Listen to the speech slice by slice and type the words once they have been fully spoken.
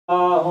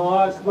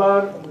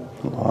أكبر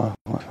الله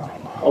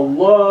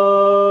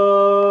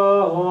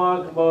الله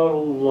أكبر أكبر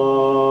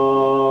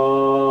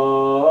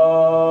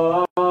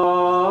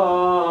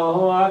الله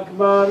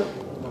أكبر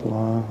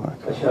الله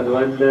أكبر أشهد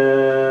أن لا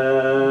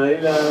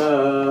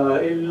إله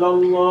إلا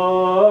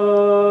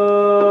الله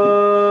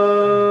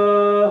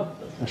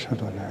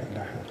أشهد أن لا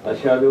إله إلا الله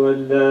أشهد أن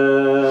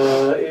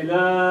لا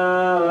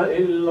إله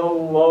إلا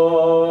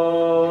الله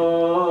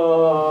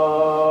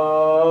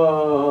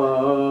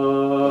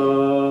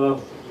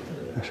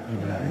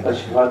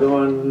أشهد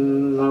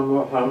أن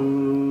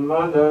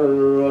محمدا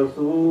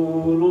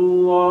رسول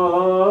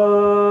الله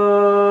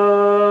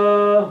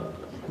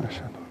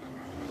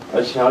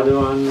أشهد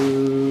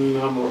أن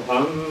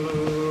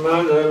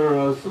محمدا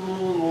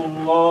رسول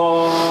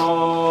الله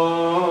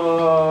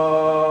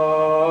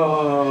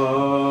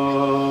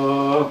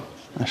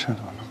أشهد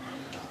أن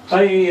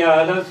حي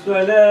على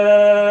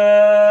الصلاة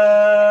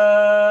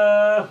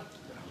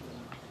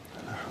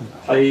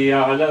حي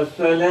على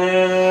الصلاة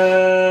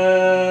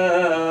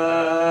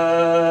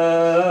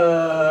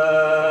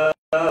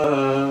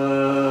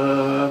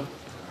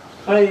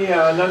حي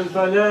على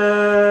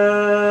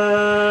الفلاح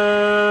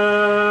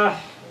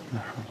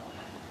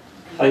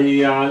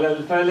حي على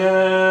الفلاح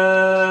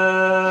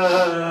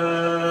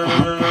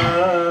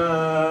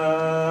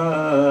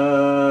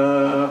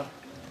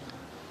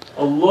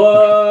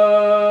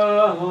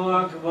الله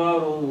أكبر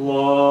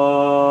الله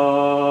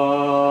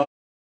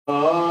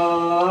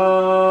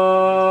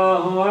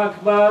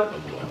أكبر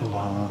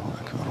الله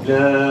أكبر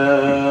لا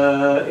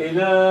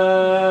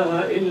إله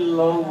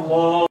إلا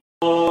الله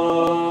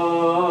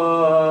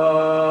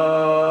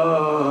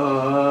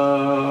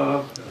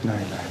لا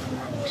إله إلا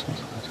محمد صلى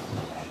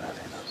الله عليه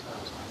وسلم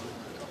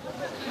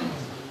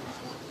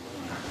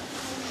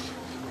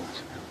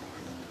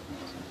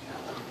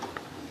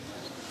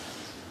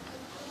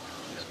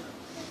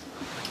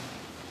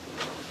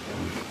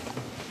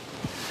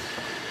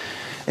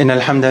إن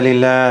الحمد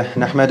لله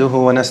نحمده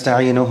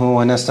ونستعينه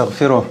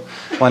ونستغفره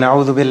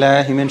ونعوذ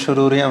بالله من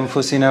شرور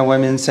أنفسنا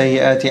ومن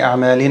سيئات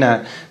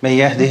أعمالنا من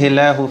يهده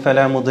الله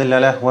فلا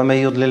مضل له ومن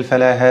يضلل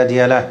فلا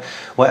هادي له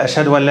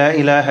وأشهد أن لا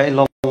إله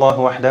إلا الله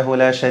وحده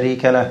لا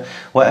شريك له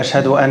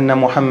وأشهد أن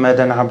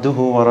محمدا عبده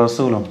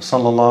ورسوله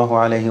صلى الله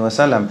عليه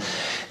وسلم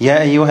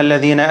يا أيها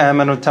الذين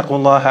آمنوا اتقوا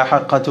الله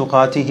حق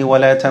تقاته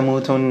ولا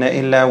تموتن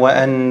إلا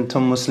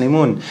وأنتم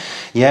مسلمون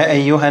يا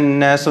أيها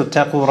الناس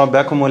اتقوا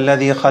ربكم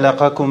الذي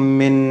خلقكم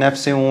من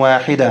نفس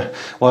واحدة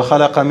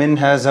وخلق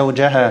منها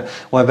زوجها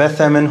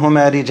وبث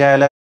منهما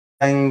رجالا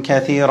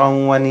كثيرا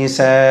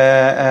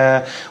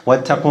ونساء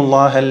واتقوا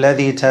الله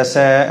الذي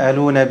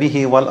تساءلون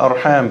به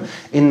والأرحام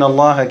إن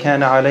الله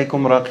كان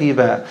عليكم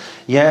رقيبا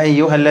يا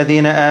أيها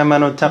الذين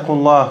آمنوا اتقوا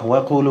الله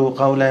وقولوا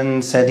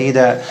قولا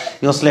سديدا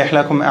يصلح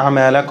لكم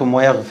أعمالكم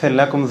ويغفر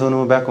لكم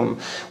ذنوبكم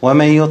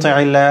ومن يطع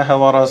الله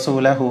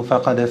ورسوله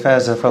فقد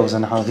فاز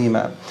فوزا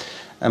عظيما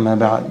أما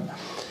بعد.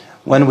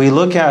 When we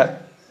look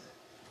at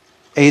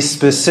a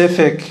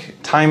specific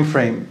time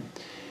frame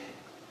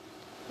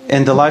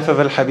in the life of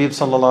Al-Habib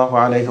sallallahu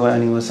alayhi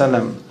wa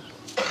sallam,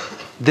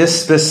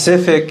 this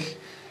specific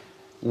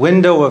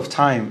window of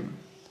time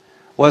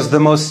was the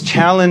most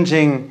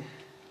challenging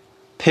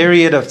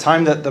period of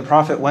time that the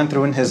Prophet went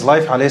through in his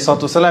life alayhi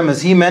salatu wasalam,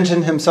 as he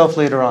mentioned himself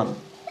later on.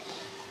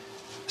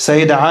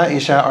 Sayyidah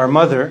Aisha, our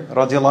mother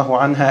radiallahu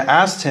anha,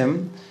 asked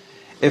him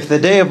if the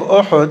day of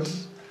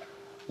Uhud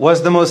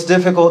was the most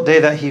difficult day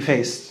that he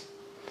faced.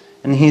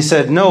 And he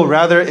said, no,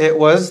 rather it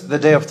was the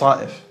day of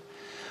Ta'if.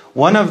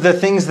 One of the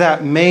things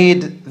that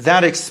made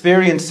that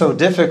experience so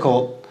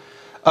difficult,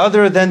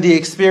 other than the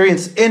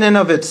experience in and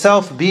of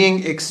itself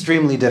being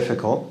extremely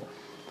difficult,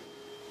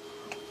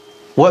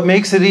 what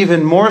makes it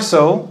even more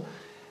so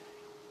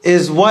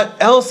is what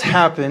else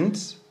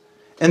happened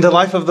in the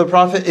life of the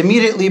Prophet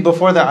immediately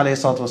before that alayhi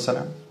salatu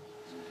wasalam.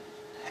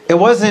 It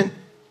wasn't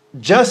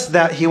just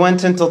that he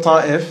went into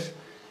Ta'if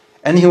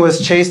and he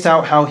was chased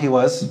out how he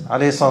was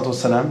alayhi salatu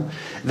wasalam.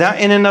 That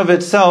in and of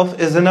itself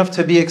is enough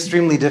to be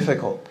extremely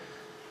difficult.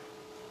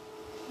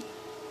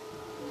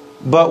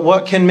 But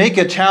what can make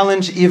a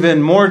challenge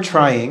even more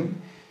trying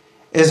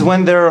is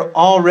when there are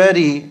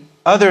already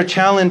other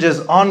challenges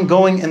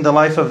ongoing in the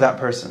life of that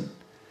person.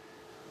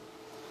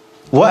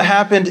 What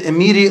happened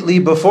immediately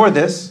before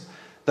this?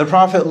 The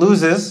Prophet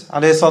loses,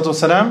 alayhi salatu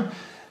wasalam,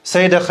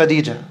 Sayyidah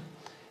Khadija.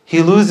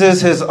 He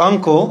loses his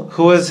uncle,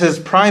 who was his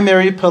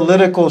primary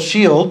political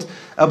shield,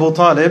 Abu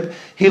Talib.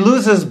 He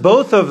loses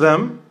both of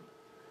them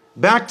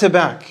back to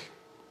back,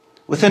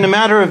 within a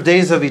matter of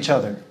days of each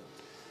other.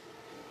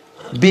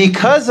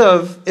 Because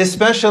of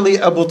especially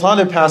Abu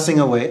Talib passing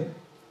away,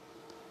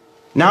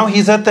 now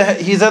he's at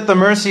the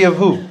mercy of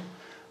who?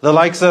 The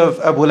likes of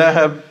Abu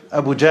Lahab,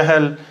 Abu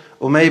Jahl,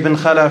 Umayy bin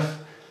Khalaf.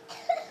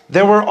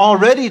 There were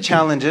already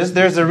challenges.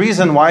 There's a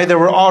reason why. There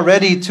were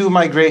already 2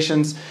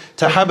 migrations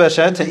to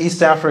Habasha, to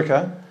East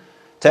Africa,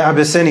 to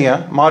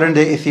Abyssinia, modern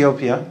day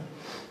Ethiopia.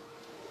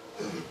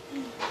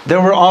 There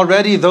were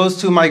already those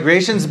 2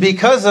 migrations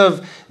because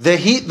of the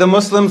heat the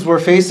Muslims were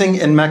facing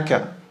in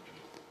Mecca.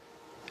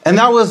 And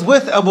that was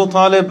with Abu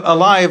Talib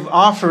alive,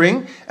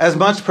 offering as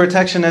much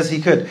protection as he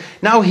could.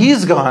 Now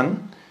he's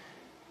gone.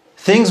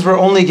 Things were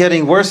only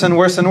getting worse and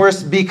worse and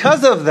worse.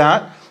 Because of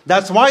that,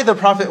 that's why the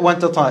Prophet went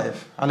to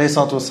Taif, alayhi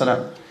salatu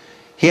wasalam.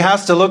 He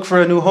has to look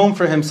for a new home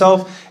for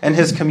himself and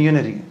his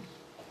community.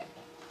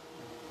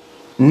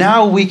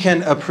 Now we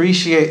can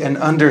appreciate and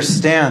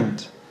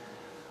understand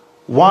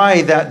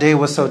why that day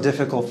was so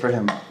difficult for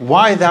him,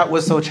 why that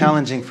was so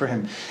challenging for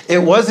him. It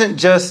wasn't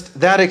just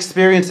that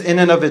experience in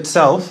and of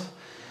itself,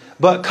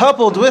 but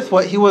coupled with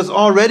what he was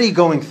already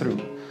going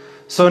through.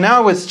 So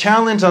now it's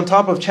challenge on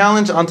top of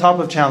challenge on top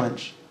of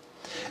challenge.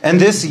 And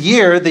this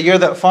year, the year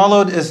that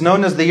followed, is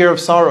known as the year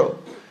of sorrow,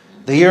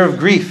 the year of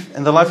grief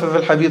in the life of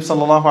Al-Habib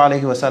sallallahu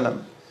alayhi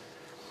wasallam.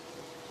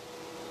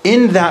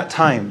 In that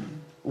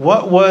time,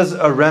 what was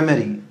a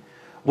remedy?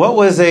 What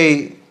was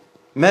a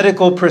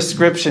medical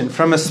prescription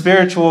from a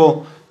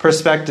spiritual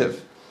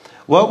perspective?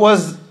 What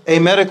was a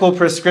medical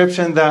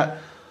prescription that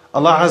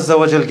Allah Azza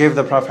wa Jal gave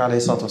the Prophet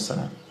alayhi salatu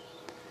wasallam?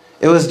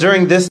 It was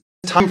during this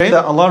time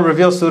that Allah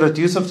revealed Surah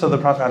Yusuf to the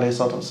Prophet alayhi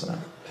salatu wasallam.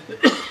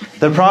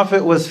 The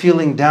Prophet was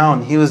feeling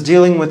down. He was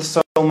dealing with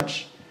so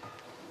much.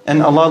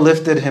 And Allah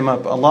lifted him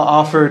up. Allah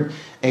offered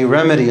a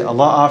remedy.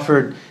 Allah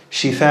offered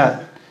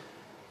shifa,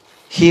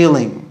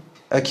 healing,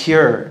 a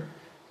cure,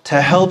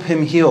 to help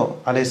him heal,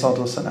 alayhi salatu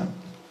wasalam.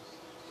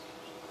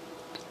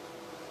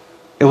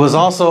 It was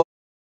also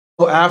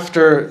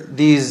after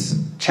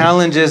these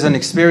challenges and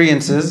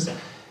experiences,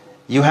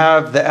 you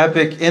have the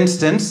epic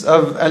instance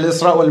of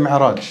Al-Isra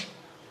wal-Mi'raj.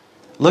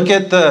 Look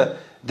at the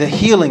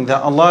healing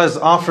that Allah is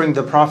offering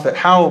the Prophet,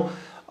 how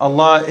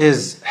Allah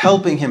is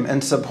helping him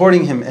and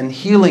supporting him and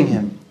healing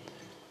him,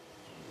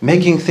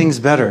 making things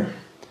better.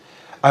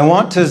 I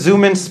want to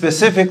zoom in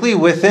specifically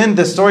within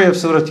the story of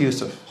Surah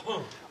Yusuf,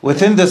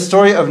 within the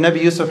story of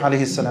Nabi Yusuf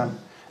alayhi salam.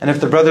 And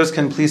if the brothers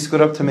can please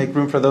scoot up to make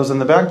room for those in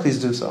the back,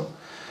 please do so.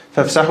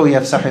 فَافْسَحُوا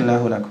يَفْسَحِ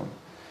اللَّهُ لَكُمْ.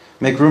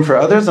 Make room for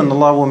others and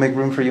Allah will make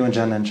room for you in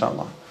Jannah,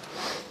 inshallah.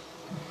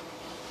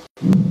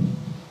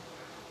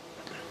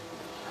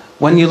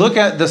 When you look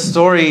at the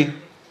story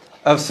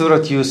of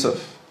Surah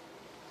Yusuf,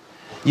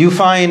 you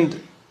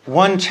find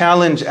one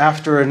challenge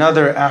after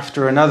another,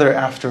 after another,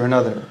 after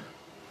another.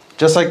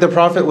 Just like the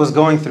Prophet was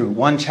going through,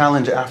 one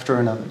challenge after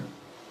another.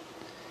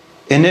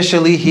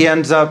 Initially, he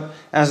ends up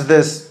as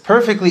this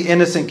perfectly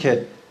innocent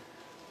kid.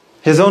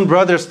 His own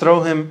brothers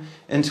throw him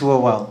into a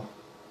well.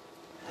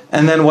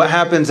 And then what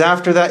happens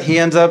after that? He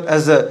ends up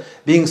as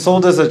being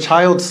sold as a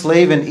child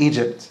slave in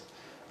Egypt.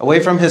 Away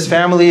from his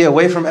family,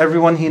 away from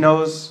everyone he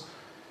knows,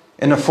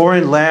 in a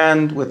foreign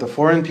land with a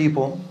foreign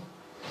people.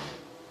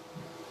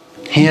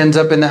 He ends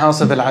up in the house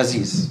of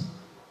Al-Aziz,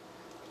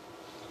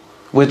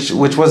 which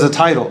was a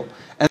title.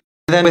 And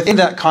then within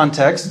that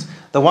context,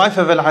 the wife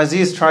of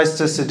Al-Aziz tries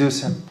to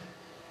seduce him.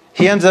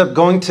 He ends up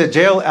going to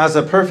jail as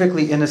a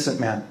perfectly innocent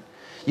man.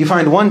 You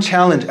find one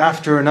challenge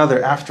after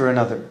another, after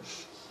another.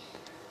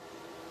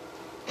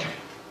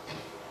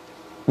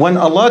 When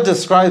Allah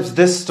describes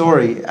this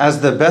story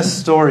as the best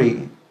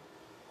story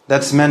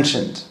that's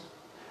mentioned,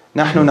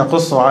 نحن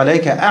نقص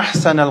عليك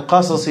أحسن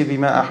القصص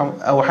بما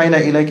أوحينا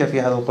إليك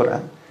في هذا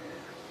القرآن.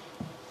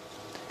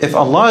 If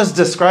Allah is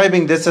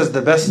describing this as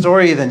the best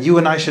story, then you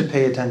and I should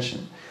pay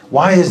attention.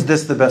 Why is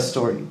this the best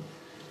story?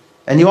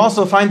 And you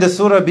also find the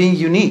surah being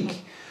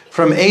unique.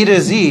 From A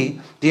to Z,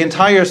 the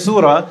entire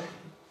surah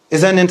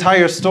is an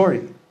entire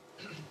story.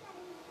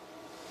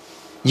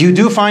 You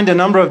do find a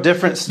number of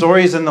different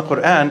stories in the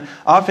Quran.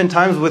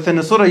 Oftentimes within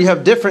a surah you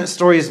have different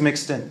stories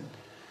mixed in.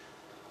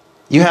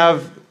 You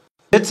have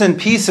bits and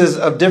pieces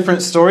of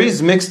different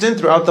stories mixed in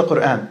throughout the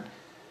Quran.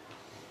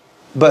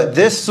 But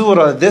this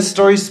surah, this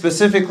story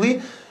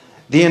specifically,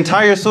 the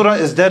entire surah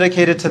is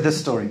dedicated to this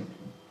story.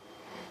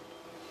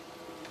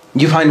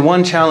 You find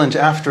one challenge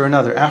after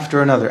another,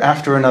 after another,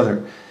 after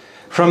another.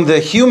 From the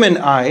human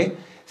eye,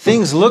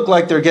 things look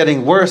like they're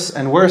getting worse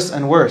and worse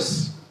and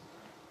worse.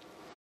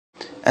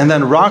 And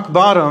then rock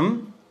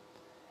bottom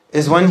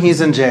is when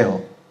he's in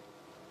jail.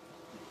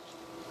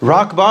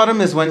 Rock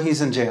bottom is when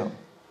he's in jail.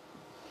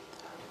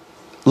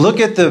 Look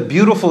at the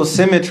beautiful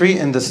symmetry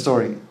in the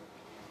story.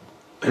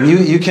 And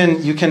you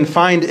can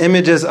find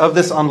images of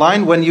this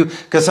online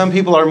because some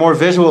people are more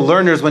visual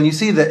learners. When you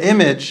see the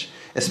image,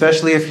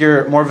 especially if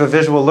you're more of a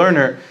visual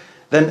learner,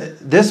 then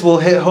this will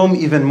hit home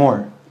even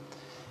more.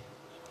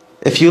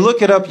 If you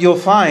look it up, you'll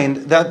find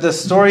that the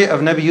story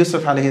of Nabi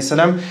Yusuf alayhi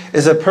salam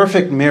is a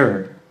perfect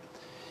mirror.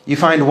 You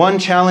find one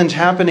challenge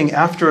happening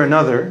after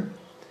another,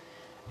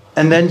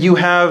 and then you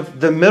have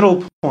the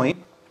middle point,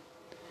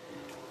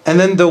 and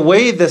then the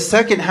way the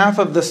second half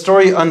of the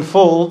story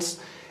unfolds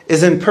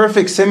is in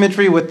perfect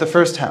symmetry with the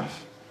first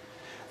half.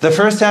 The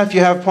first half you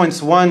have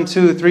points 1,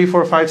 2, 3,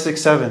 4, 5,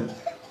 6, 7.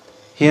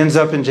 He ends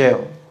up in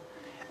jail.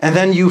 And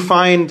then you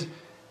find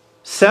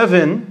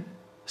 7,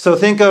 so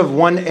think of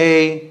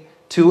 1a,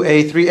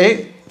 2a,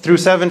 3a, through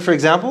 7 for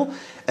example,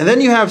 and then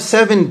you have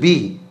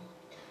 7b.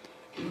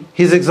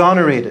 He's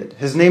exonerated.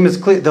 His name is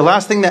clear. The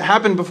last thing that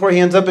happened before he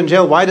ends up in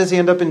jail, why does he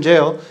end up in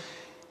jail?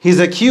 He's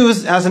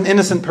accused as an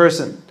innocent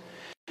person.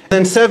 And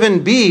then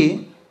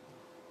 7b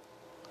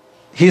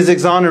He's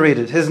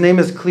exonerated. His name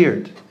is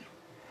cleared.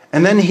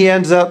 And then he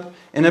ends up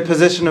in a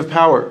position of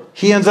power.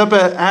 He ends up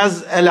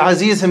as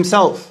Al-Aziz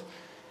himself.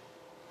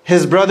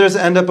 His brothers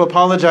end up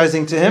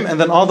apologizing to him. And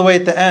then all the way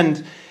at the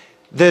end,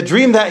 the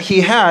dream that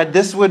he had,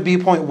 this would be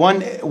point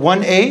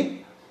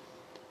 1A.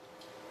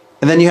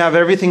 And then you have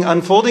everything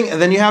unfolding.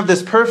 And then you have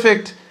this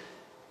perfect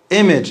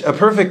image, a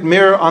perfect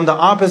mirror on the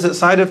opposite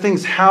side of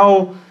things.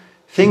 How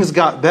things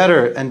got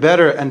better and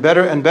better and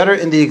better and better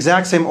in the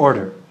exact same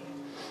order.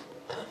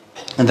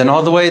 And then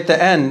all the way at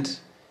the end,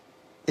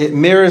 it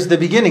mirrors the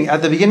beginning.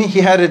 At the beginning,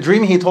 he had a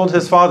dream, he told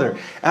his father.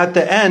 At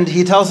the end,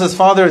 he tells his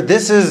father,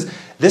 this is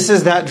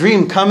that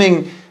dream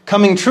coming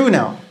true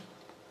now.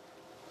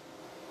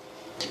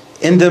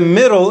 In the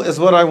middle is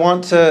what I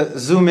want to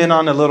zoom in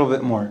on a little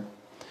bit more.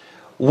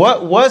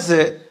 What was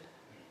it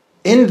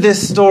in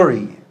this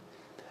story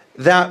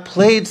that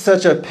played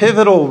such a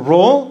pivotal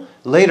role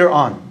later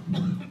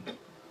on?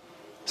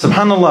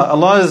 SubhanAllah,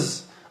 Allah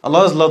is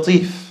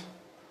Latif.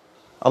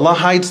 Allah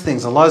hides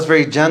things. Allah is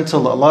very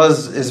gentle. Allah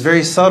is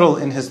very subtle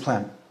in His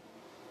plan.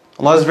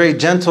 Allah is very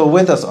gentle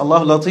with us.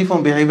 Allah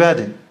latifun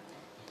bi'ibadih.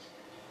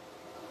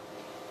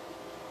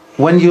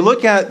 When you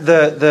look at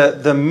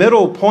the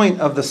middle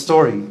point of the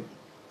story,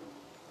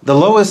 the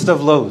lowest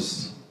of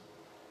lows,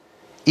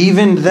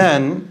 even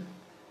then,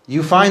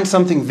 you find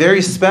something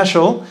very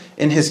special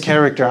in his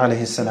character,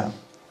 alayhi salam.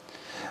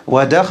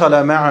 وَدَخَلَ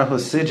مَعَهُ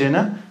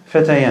السِّجْنَ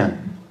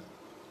فَتَيَانِ.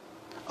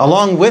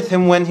 Along with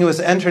him, when he was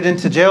entered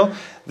into jail,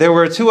 there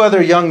were two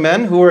other young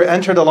men who were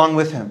entered along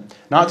with him.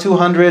 Not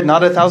 200,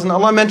 not 1,000.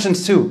 Allah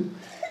mentions two.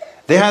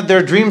 They had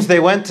their dreams. They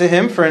went to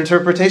him for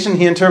interpretation.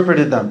 He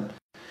interpreted them.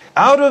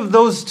 Out of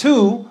those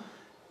two,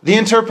 the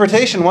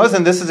interpretation was,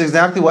 and this is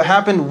exactly what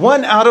happened,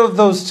 one out of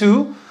those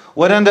two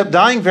would end up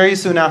dying very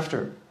soon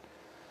after.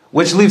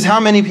 Which leaves how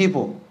many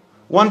people?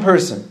 One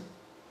person.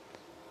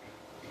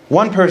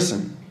 One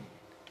person.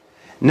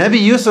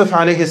 Nabi Yusuf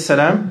alayhi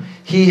salam,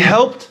 he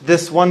helped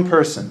this one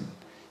person.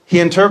 He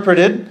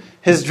interpreted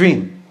his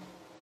dream.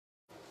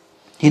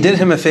 He did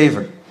him a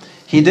favor.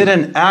 He did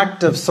an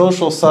act of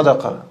social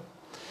sadaqah.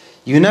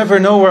 You never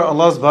know where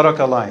Allah's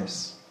barakah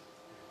lies.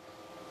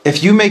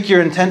 If you make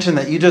your intention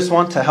that you just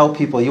want to help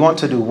people, you want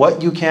to do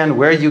what you can,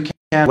 where you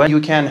can, when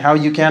you can, how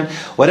you can,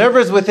 whatever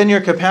is within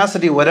your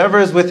capacity, whatever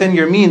is within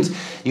your means,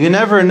 you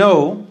never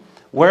know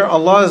where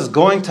Allah is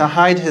going to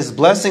hide His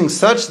blessings,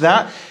 such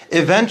that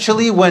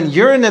eventually when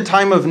you're in a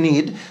time of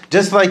need,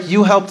 just like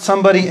you helped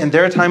somebody in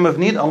their time of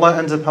need, Allah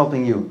ends up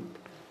helping you.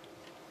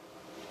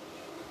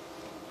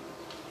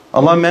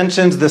 Allah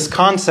mentions this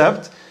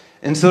concept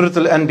in Surah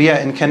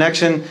Al-Anbiya in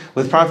connection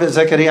with Prophet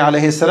Zakaria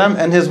alayhi salam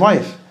and his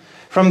wife.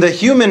 From the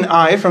human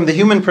eye, from the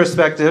human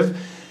perspective,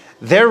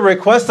 their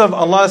request of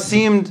Allah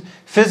seemed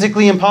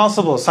physically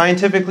impossible,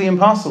 scientifically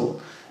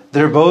impossible.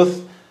 They're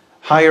both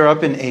higher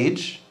up in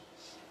age.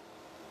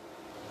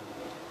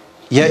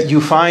 Yet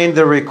you find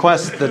the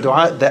request, the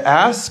dua, the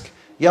ask,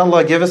 Ya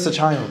Allah, give us a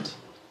child.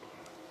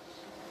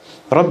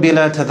 رَبِّ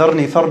لَا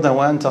تَذَرْنِي فَرْدًا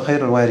وَأَنْتَ خَيْرُ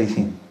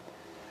الْوَارِثِينَ.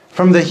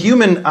 From the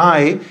human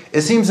eye,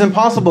 it seems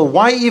impossible.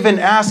 Why even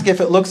ask if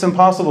it looks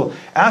impossible?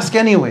 Ask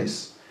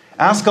anyways.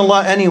 Ask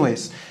Allah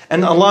anyways.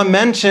 And Allah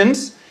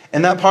mentions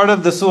in that part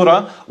of the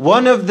surah,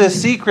 one of the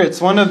secrets,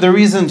 one of the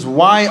reasons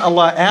why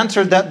Allah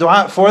answered that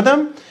dua for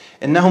them,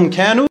 إِنَّهُمْ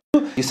كَانُوا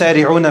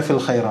يُسَارِعُونَ فِي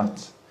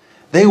الْخَيْرَاتِ.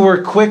 They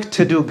were quick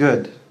to do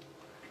good.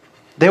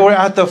 They were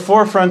at the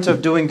forefront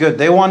of doing good.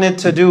 They wanted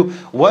to do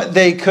what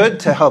they could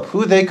to help,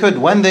 who they could,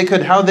 when they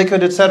could, how they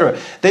could, etc.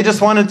 They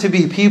just wanted to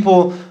be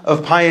people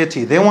of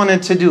piety. They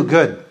wanted to do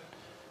good.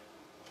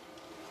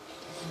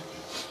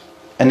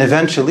 And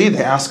eventually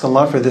they ask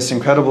Allah for this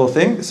incredible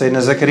thing.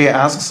 Sayyidina Zakaria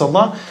asks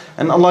Allah,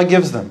 and Allah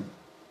gives them.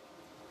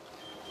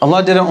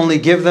 Allah didn't only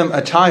give them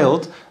a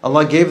child,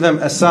 Allah gave them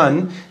a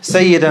son,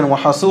 Sayyidan wa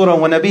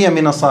hasuran wa nabiyyan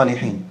min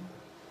as-salihin.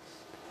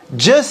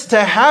 Just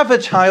to have a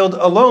child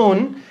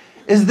alone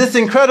is this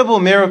incredible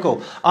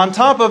miracle. On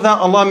top of that,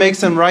 Allah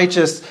makes him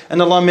righteous,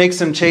 and Allah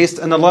makes him chaste,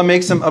 and Allah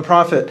makes him a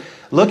prophet.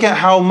 Look at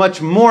how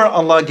much more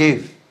Allah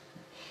gave.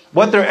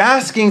 What they're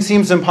asking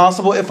seems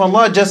impossible if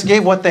Allah just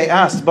gave what they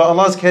asked, but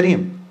Allah is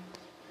Kareem.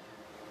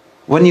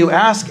 When you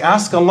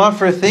ask Allah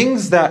for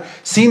things that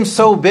seem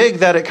so big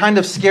that it kind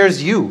of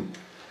scares you,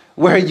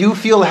 where you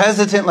feel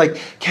hesitant, like,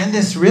 can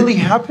this really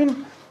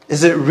happen?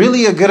 Is it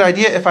really a good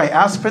idea if I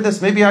ask for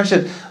this? Maybe I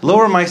should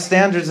lower my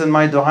standards in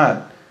my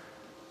dua.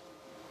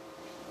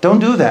 Don't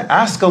do that.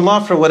 Ask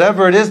Allah for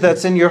whatever it is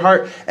that's in your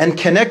heart and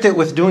connect it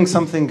with doing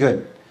something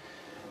good.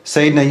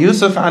 Sayyidina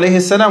Yusuf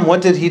alayhi salam,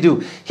 what did he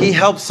do? He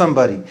helped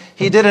somebody.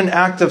 He did an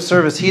act of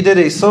service. He did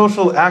a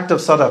social act of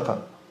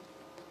sadaqah.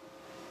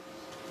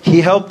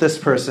 He helped this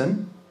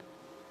person,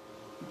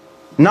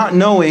 not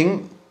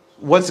knowing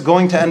what's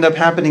going to end up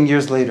happening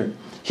years later.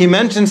 He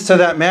mentions to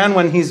that man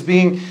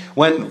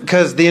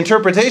because the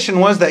interpretation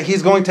was that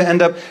he's going to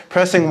end up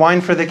pressing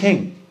wine for the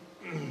king.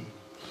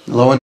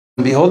 Lo and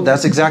behold,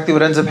 that's exactly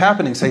what ends up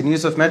happening. Sayyidina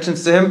Yusuf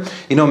mentions to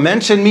him,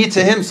 mention me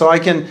to him so I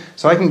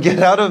can get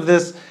out of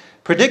this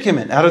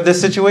predicament, out of this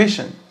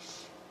situation.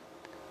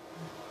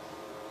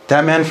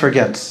 That man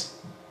forgets.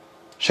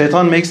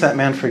 Shaitan makes that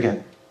man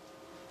forget.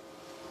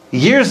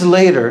 Years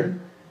later,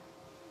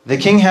 the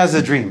king has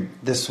a dream.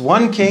 This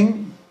one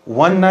king,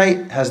 one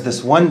night, has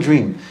this one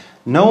dream.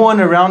 No one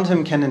around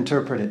him can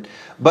interpret it.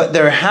 But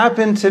there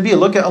happened to be,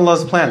 look at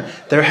Allah's plan,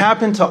 there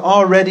happened to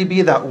already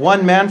be that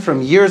one man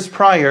from years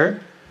prior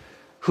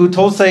who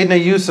told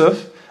Sayyidina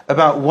Yusuf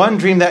about one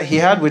dream that he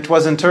had which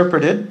was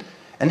interpreted.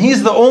 And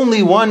he's the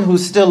only one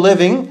who's still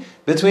living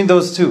between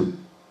those two.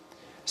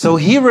 So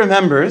he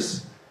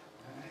remembers,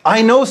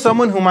 I know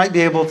someone who might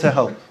be able to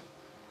help.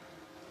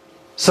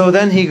 So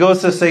then he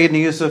goes to Sayyidina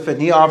Yusuf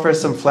and he offers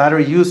some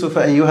flattery. Yusuf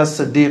ayyuha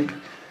Siddiq.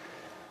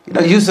 You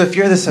know, Yusuf,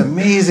 you're this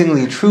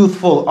amazingly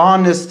truthful,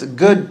 honest,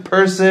 good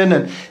person.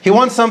 And he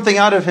wants something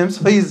out of him,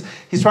 so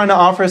he's trying to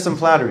offer some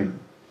flattery.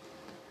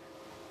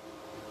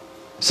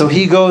 So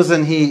he goes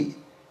and he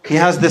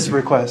has this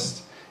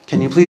request.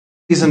 Can you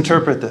please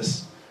interpret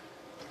this?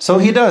 So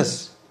he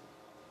does.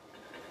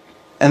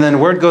 And then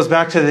word goes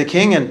back to the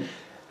king, and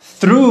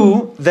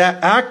through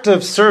that act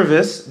of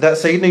service that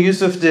Sayyidina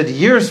Yusuf did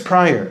years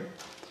prior,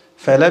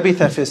 فَلَبِثَ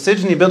فِي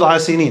السِّجْنِ بِضْعَ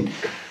سِنِينَ.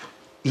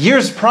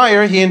 Years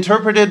prior, he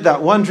interpreted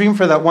that one dream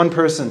for that one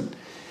person.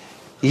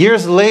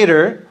 Years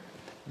later,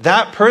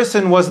 that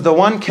person was the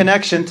one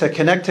connection to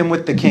connect him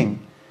with the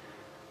king.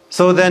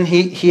 So then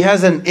he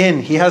has an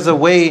in, he has a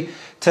way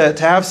to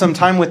have some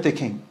time with the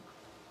king.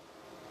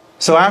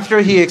 So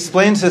after he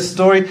explains his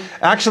story,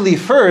 actually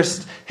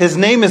first, his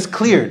name is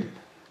cleared.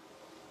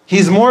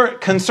 He's more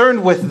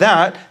concerned with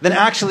that than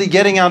actually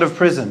getting out of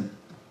prison.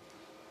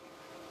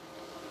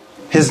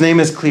 His name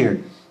is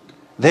cleared.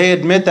 They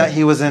admit that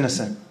he was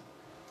innocent.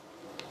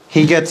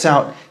 He gets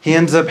out. He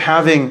ends up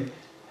having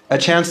a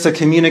chance to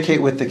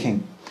communicate with the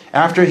king.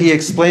 After he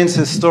explains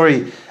his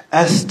story,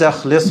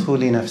 أَسْتَخْلِصْهُ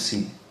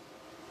لِنَفْسِي.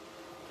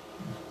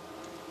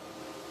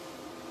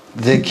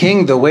 The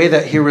king, the way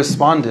that he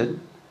responded,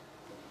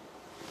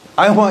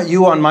 I want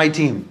you on my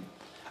team.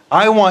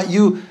 I want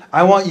you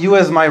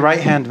as my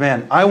right-hand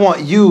man. I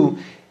want you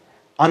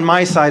on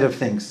my side of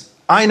things.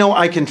 I know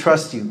I can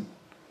trust you.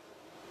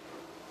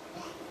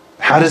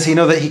 How does he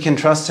know that he can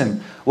trust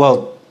him?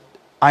 Well,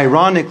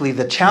 ironically,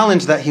 the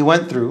challenge that he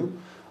went through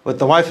with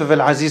the wife of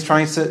Al-Aziz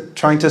trying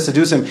to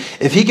seduce him,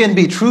 if he can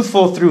be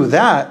truthful through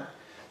that,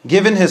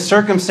 given his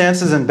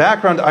circumstances and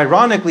background,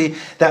 ironically,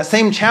 that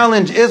same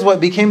challenge is what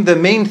became the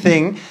main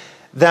thing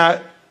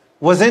that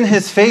was in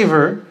his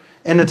favor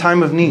in a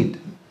time of need.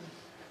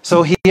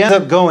 So he ends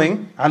up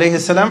going, alayhi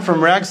salam,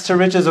 from rags to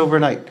riches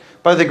overnight,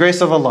 by the grace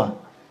of Allah.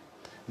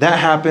 That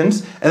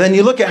happens, and then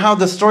you look at how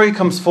the story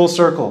comes full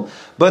circle.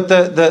 But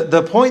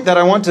the point that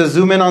I want to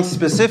zoom in on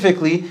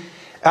specifically,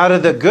 out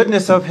of the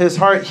goodness of his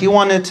heart, he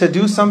wanted to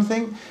do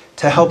something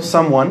to help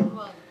someone.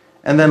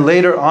 And then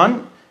later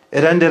on,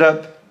 it ended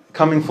up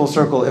coming full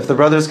circle. If the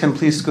brothers can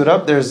please scoot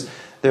up, there's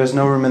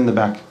no room in the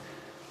back.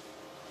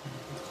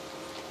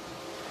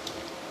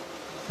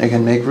 They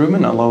can make room,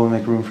 and Allah will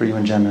make room for you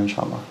in Jannah,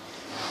 inshallah.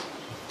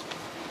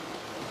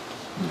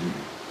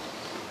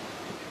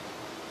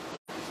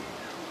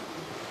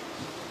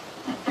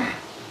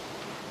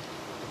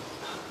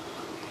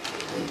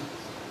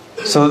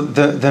 So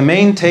the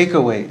main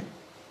takeaway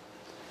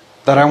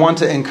that I want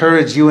to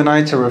encourage you and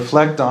I to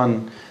reflect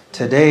on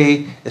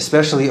today,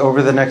 especially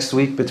over the next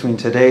week between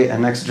today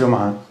and next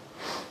Jum'ah,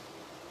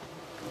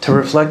 to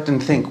reflect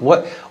and think,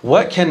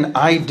 what can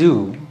I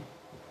do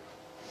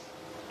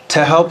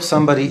to help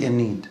somebody in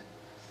need?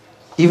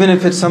 Even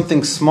if it's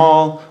something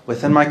small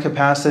within my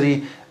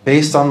capacity,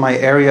 based on my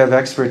area of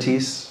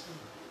expertise.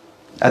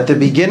 At the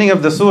beginning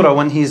of the surah,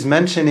 when he's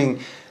mentioning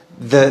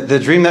the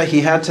dream that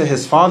he had to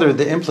his father,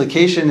 the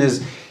implication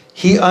is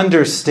he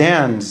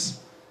understands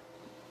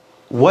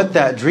what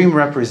that dream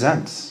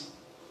represents.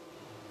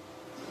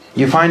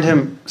 You find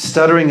him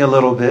stuttering a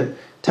little bit,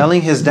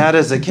 telling his dad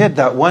as a kid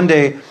that one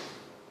day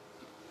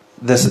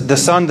the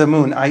sun, the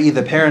moon, i.e.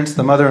 the parents,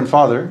 the mother and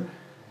father,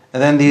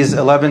 and then these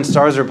 11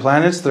 stars or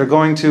planets, they're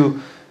going to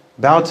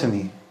bow to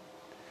me.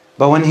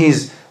 But when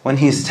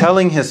he's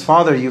telling his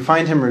father, you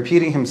find him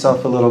repeating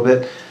himself a little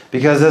bit,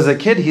 because as a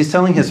kid, he's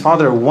telling his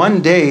father,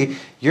 one day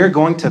you're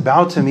going to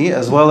bow to me,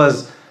 as well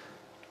as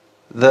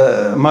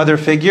the mother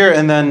figure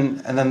and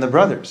then the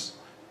brothers.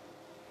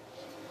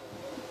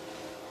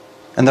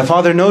 And the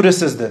father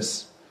notices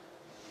this.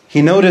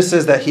 He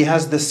notices that he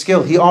has this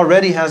skill. He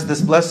already has this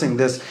blessing,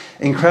 this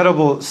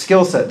incredible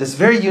skill set, this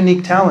very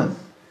unique talent.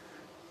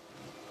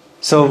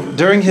 So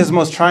during his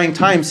most trying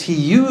times, he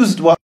used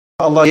what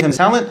Allah gave him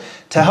talent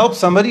to help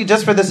somebody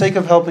just for the sake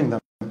of helping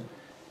them.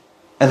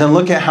 And then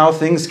look at how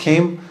things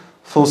came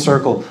full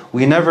circle.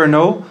 We never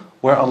know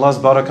where Allah's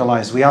barakah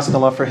lies. We ask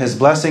Allah for His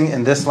blessing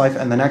in this life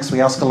and the next.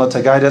 We ask Allah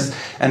to guide us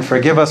and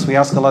forgive us. We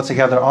ask Allah to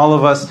gather all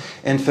of us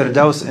in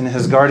Firdaus, in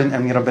His garden.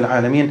 Ameen Rabbil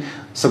Alameen.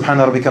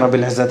 Subhana rabbika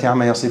rabbil izzati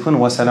amma yasifun.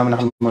 Wa salamun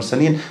ala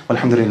al-mursaleen.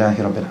 Walhamdulillahi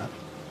rabbil alamin.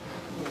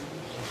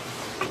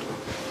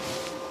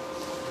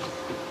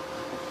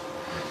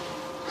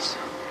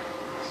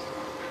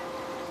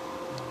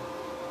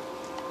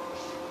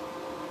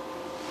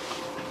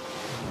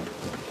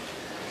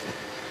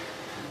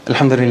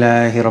 الحمد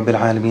لله رب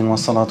العالمين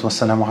والصلاة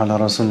والسلام على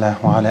رسول الله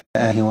وعلى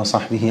آله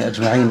وصحبه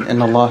أجمعين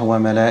إن الله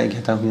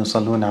وملائكته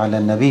يصلون على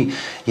النبي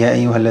يا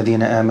أيها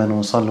الذين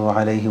آمنوا صلوا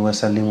عليه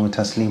وسلموا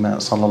تسليما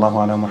صلى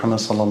الله على محمد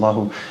صلى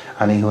الله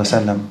عليه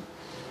وسلم.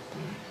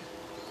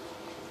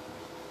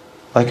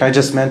 Like I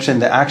just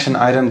mentioned, the action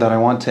item that I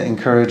want to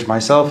encourage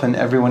myself and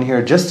everyone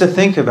here just to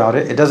think about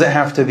it. It doesn't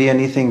have to be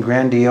anything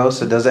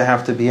grandiose. It doesn't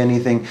have to be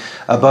anything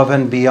above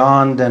and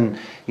beyond and,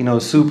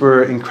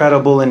 super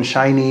incredible and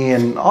shiny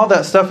and all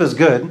that stuff is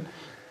good.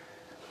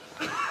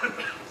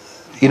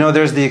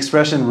 There's the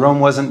expression, Rome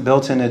wasn't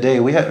built in a day.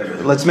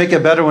 Let's make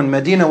it better when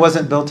Medina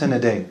wasn't built in a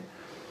day.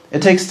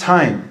 It takes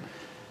time.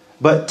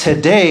 But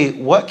today,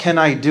 what can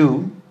I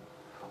do?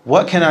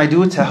 What can I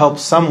do to help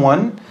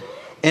someone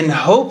in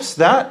hopes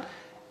that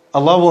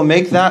Allah will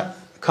make that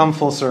come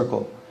full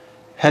circle?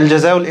 هل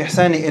جزاء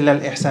الإحسان إلا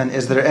الإحسان?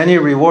 Is there any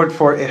reward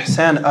for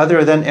ihsan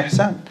other than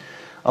ihsan?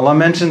 Allah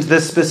mentions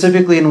this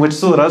specifically in which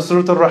surah?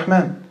 Surah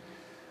Al-Rahman.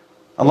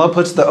 Allah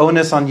puts the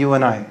onus on you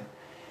and I.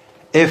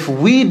 If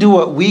we do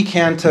what we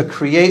can to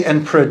create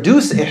and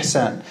produce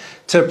ihsan,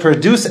 to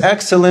produce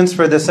excellence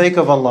for the sake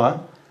of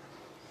Allah,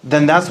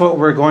 then that's what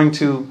we're going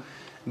to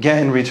get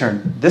in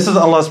return. This is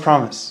Allah's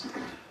promise.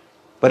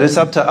 But it's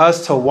up to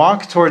us to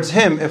walk towards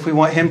Him if we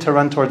want Him to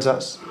run towards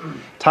us.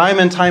 Time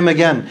and time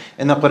again,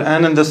 in the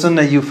Quran and the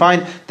Sunnah, you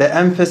find the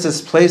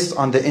emphasis placed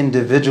on the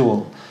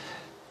individual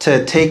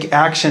to take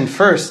action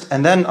first,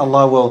 and then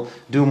Allah will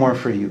do more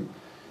for you.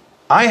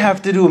 I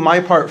have to do my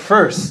part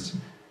first,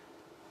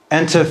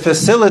 and to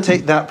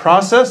facilitate that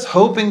process,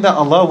 hoping that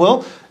Allah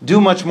will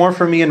do much more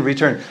for me in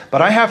return.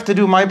 But I have to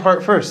do my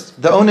part first.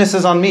 The onus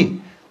is on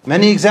me.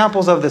 Many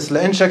examples of this.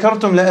 لَإِن شَكَرْتُمْ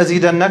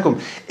لَأَزِيدَنَّكُمْ.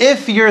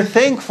 If you're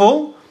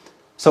thankful,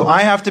 so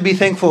I have to be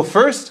thankful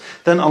first,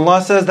 then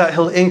Allah says that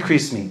He'll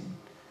increase me.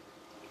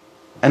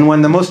 And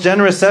when the most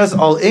generous says,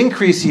 I'll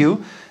increase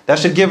you, that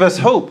should give us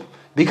hope.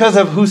 Because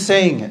of who's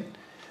saying it.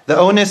 The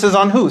onus is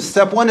on who?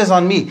 Step one is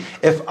on me.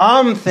 If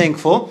I'm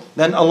thankful,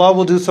 then Allah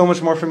will do so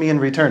much more for me in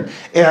return.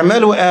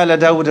 اعملوا آل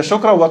داود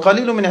شكرا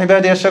وقليل من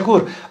عبادي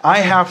الشكور. I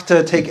have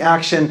to take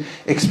action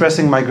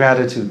expressing my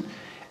gratitude.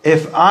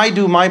 If I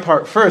do my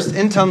part first,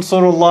 إن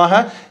تنصروا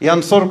الله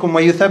ينصركم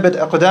ويثبت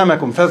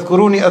أقدامكم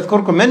فاذكروني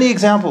أذكركم. Many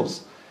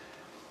examples.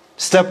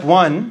 Step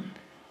one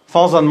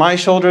falls on my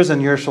shoulders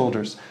and your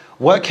shoulders.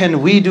 What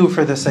can we do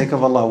for the sake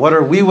of Allah? What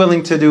are we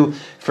willing to do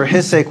for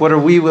His sake? What are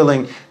we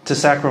willing to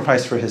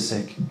sacrifice for His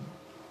sake?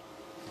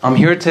 I'm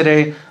here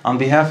today on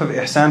behalf of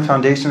Ihsan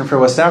Foundation for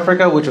West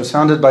Africa, which was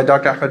founded by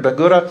Dr. Ahmed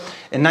Baqoura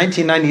in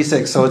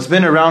 1996. So it's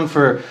been around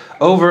for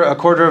over a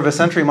quarter of a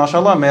century,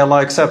 mashallah. May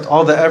Allah accept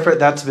all the effort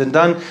that's been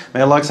done.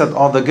 May Allah accept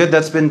all the good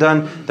that's been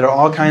done. There are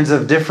all kinds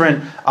of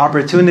different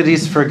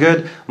opportunities for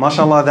good,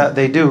 mashallah, that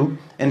they do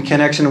in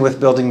connection with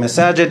building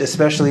masajid,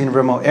 especially in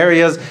remote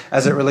areas,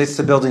 as it relates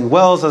to building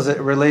wells, as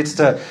it relates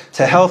to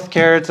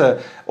healthcare,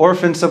 to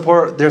orphan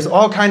support. There's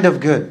all kind of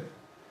good.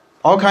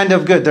 All kind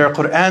of good. There are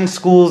Quran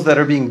schools that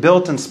are being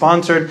built and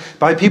sponsored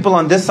by people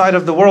on this side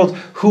of the world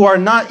who are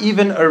not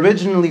even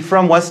originally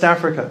from West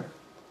Africa.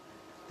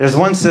 There's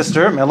one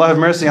sister, may Allah have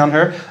mercy on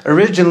her,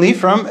 originally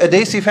from a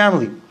Desi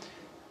family.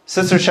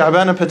 Sister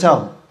Shabana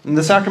Patel, in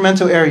the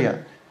Sacramento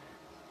area.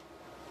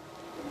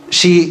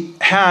 She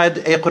had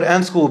a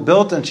Quran school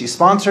built and she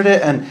sponsored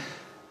it, and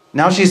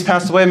now she's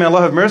passed away, may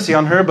Allah have mercy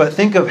on her, but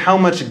think of how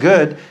much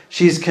good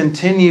she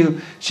continues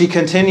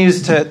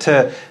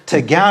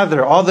to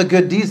gather, all the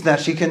good deeds that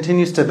she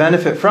continues to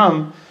benefit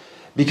from,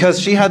 because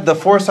she had the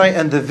foresight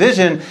and the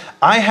vision.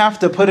 I have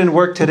to put in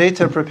work today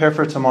to prepare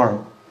for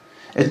tomorrow.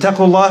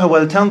 اتقوا الله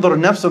ولتنظر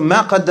نفس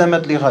ما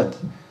قدمت لغد.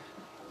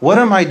 What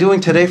am I doing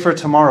today for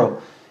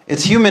tomorrow?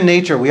 It's human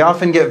nature. We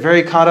often get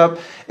very caught up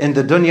in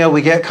the dunya.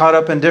 We get caught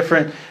up in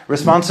different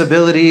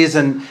responsibilities,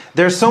 and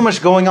there's so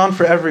much going on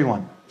for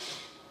everyone.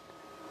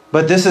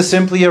 But this is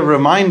simply a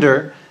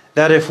reminder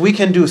that if we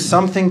can do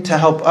something to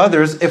help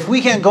others, if we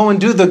can't go and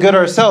do the good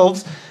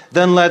ourselves,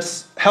 then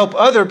let's help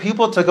other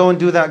people to go and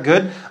do that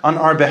good on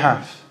our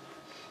behalf.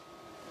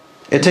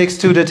 It takes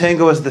two to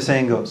tango, as the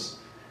saying goes.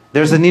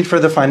 There's a need for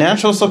the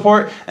financial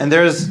support, and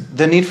there's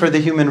the need for the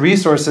human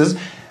resources.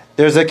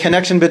 There's a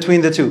connection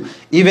between the two.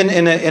 Even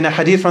in a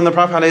hadith from the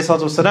Prophet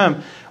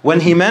ﷺ,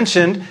 when he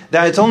mentioned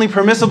that it's only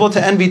permissible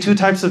to envy two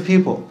types of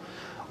people.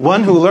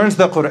 One who learns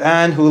the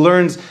Quran, who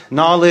learns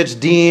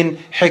knowledge, deen,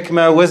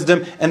 hikmah,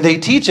 wisdom, and they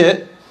teach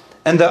it.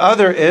 And the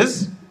other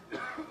is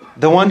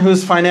the one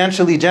who's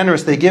financially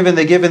generous. They give and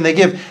they give and they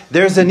give.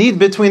 There's a need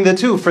between the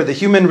two for the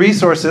human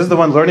resources, the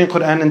one learning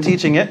Quran and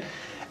teaching it,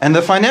 and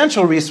the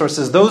financial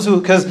resources. Those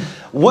who, because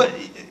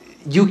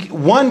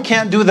one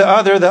can't do the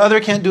other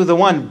can't do the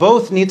one.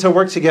 Both need to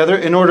work together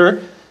in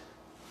order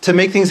to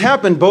make things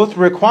happen. Both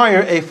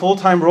require a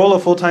full-time role, a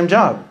full-time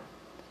job.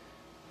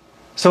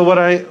 So what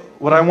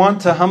I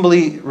want to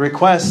humbly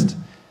request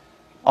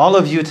all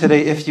of you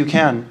today, if you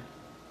can,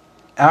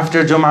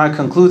 after Jum'ah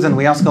concludes, and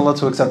we ask Allah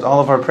to accept all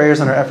of our prayers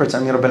and our efforts,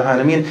 Ameen Rabbil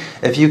Alameen,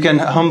 if you can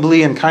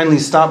humbly and kindly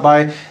stop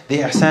by the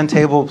Ihsan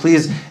table,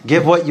 please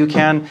give what you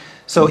can.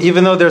 So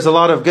even though there's a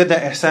lot of good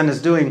that Ihsan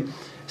is doing,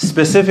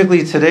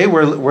 specifically today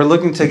we're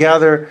looking to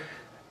gather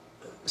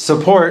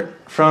support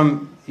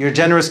from your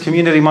generous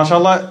community,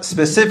 mashallah,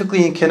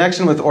 specifically in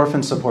connection with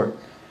orphan support.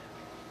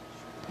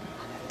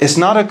 It's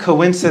not a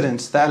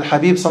coincidence that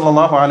Al-Habib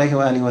sallallahu alayhi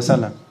wa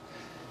sallam,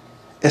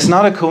 it's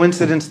not a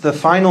coincidence the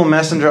final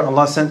messenger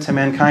Allah sent to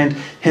mankind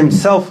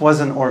himself was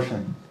an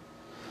orphan.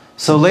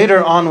 So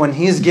later on, when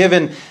he's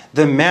given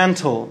the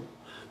mantle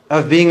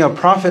of being a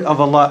prophet of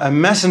Allah, a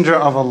messenger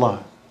of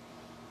Allah,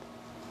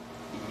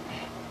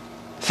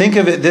 think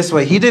of it this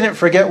way. He didn't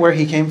forget where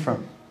he came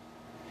from.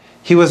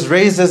 He was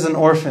raised as an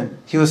orphan.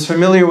 He was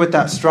familiar with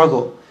that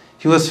struggle.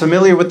 He was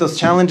familiar with those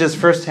challenges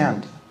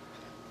firsthand.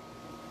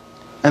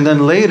 And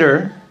then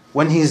later,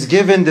 when he's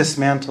given this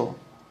mantle,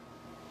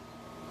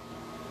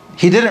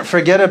 he didn't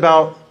forget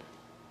about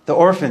the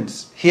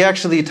orphans. He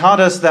actually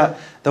taught us that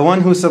the one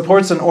who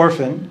supports an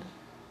orphan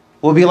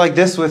will be like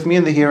this with me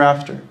in the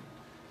hereafter.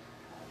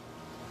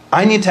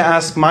 I need to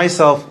ask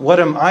myself,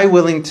 what am I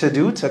willing to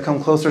do to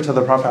come closer to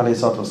the Prophet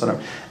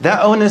ﷺ?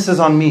 That onus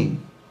is on me.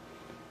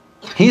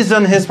 He's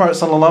done his part,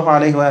 sallallahu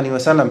alayhi wa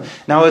sallam.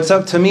 Now it's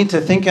up to me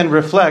to think and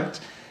reflect.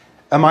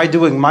 Am I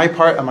doing my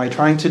part? Am I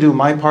trying to do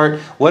my part?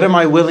 What am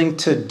I willing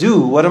to do?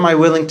 What am I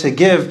willing to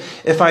give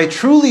if I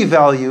truly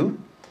value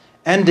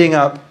ending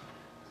up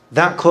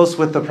that close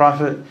with the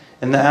Prophet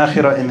in the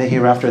akhirah, in the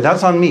hereafter?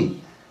 That's on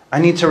me. I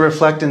need to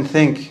reflect and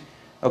think,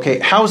 okay,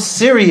 how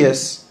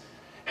serious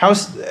am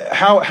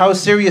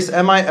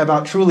I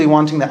about truly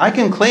wanting that? I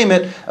can claim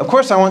it. Of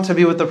course I want to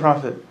be with the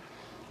Prophet.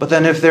 But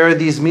then if there are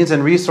these means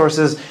and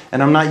resources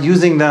and I'm not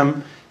using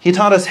them, he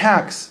taught us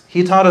hacks.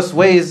 He taught us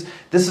ways.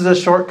 This is a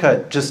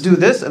shortcut. Just do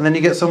this and then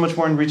you get so much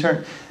more in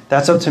return.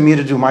 That's up to me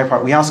to do my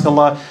part. We ask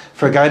Allah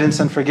for guidance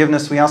and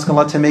forgiveness. We ask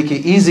Allah to make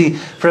it easy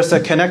for us to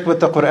connect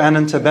with the Quran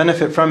and to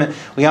benefit from it.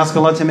 We ask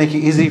Allah to make it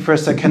easy for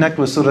us to connect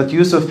with Surah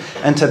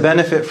Yusuf and to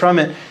benefit from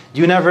it.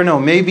 You never know.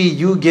 Maybe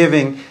you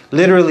giving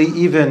literally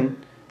even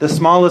the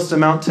smallest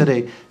amount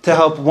today to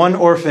help one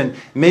orphan,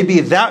 maybe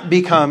that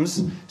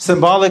becomes,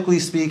 symbolically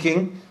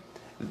speaking,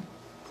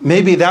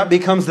 maybe that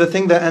becomes the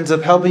thing that ends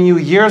up helping you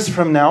years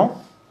from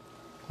now.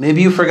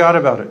 Maybe you forgot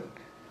about it.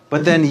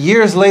 But then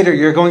years later,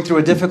 you're going through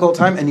a difficult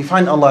time and you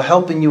find Allah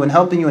helping you and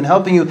helping you and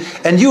helping you.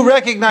 And you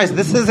recognize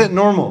this isn't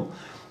normal.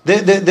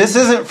 This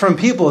isn't from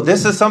people.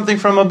 This is something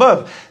from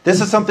above.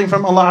 This is something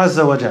from Allah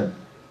Azza wa Jal.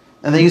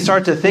 And then you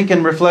start to think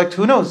and reflect,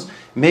 who knows?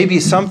 Maybe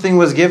something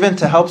was given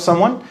to help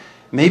someone.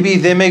 Maybe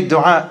they make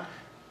dua.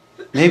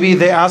 Maybe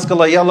they ask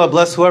Allah, Ya Allah,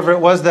 bless whoever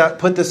it was that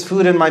put this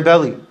food in my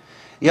belly.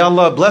 Ya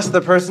Allah, bless the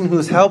person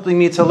who's helping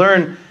me to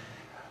learn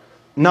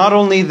not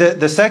only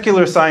the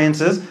secular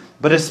sciences,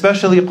 but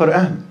especially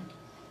Quran.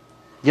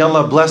 Ya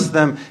Allah, bless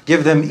them,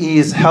 give them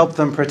ease, help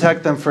them,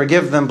 protect them,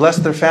 forgive them, bless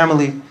their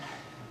family.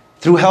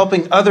 Through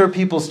helping other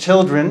people's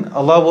children,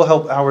 Allah will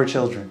help our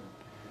children.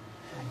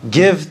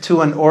 Give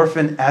to an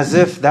orphan as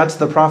if that's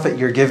the Prophet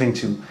you're giving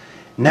to.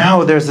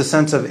 Now there's a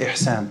sense of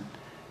ihsan.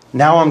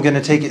 Now I'm going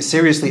to take it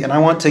seriously and I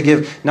want to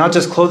give not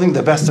just clothing,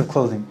 the best of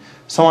clothing.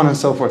 So on and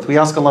so forth. We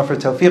ask Allah for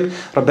tawfiq.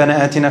 رَبَّنَا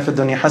آتِنَا فِي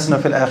الدُّنْيَا حَسَنَةً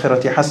وَفِي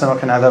الْآخِرَةِ حَسَنَةً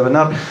وَقِنَا عَذَابَ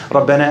النَّارِ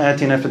رَبَّنَا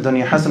آتِنَا فِي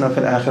الدُّنْيا حَسَنَةً وَفِي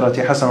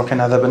الْآخِرَةِ حَسَنَةً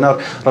وَقِنَا عَذَابَ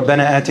النَّارِ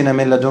رَبَّنَا آتِنَا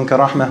مِن لَّدُنكَ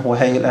رَحْمَةً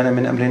وَهَيِّئْ لَنَا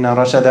مِنْ أَمْرِنَا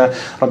رَشَدًا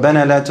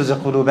رَبَّنَا لَا تُزِغْ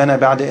قُلُوبَنَا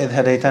بَعْدَ إِذْ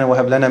هَدَيْتَنَا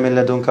وَهَبْ لَنَا مِن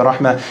لَّدُنكَ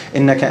رَحْمَةً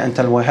إِنَّكَ أَنتَ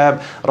الْوَهَّابُ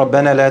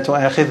رَبَّنَا لَا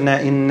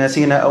تُؤَاخِذْنَا إِن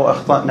نَّسِينَا أَوْ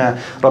أَخْطَأْنَا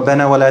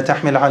رَبَّنَا وَلَا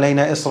تَحْمِلْ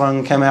عَلَيْنَا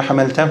إِصْرًا كَمَا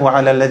حَمَلْتَهُ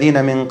عَلَى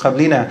الَّذِينَ مِن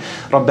قَبْلِنَا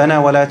رَبَّنَا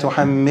وَلَا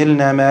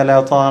تُحَمِّلْنَا مَا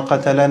لَا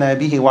طَاقَةَ لَنَا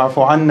بِهِ وَاعْفُ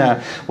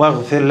عَنَّا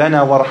وَاغْفِرْ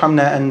لَنَا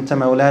وَارْحَمْنَا أَنْتَ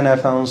مَوْلَانَا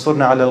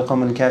فانصرنا على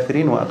القوم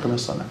الكافرين وأقم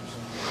الصلاة.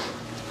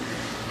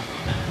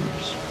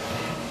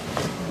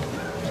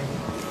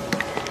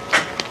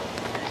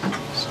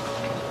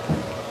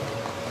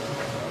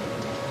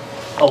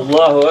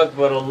 الله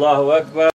أكبر الله أكبر.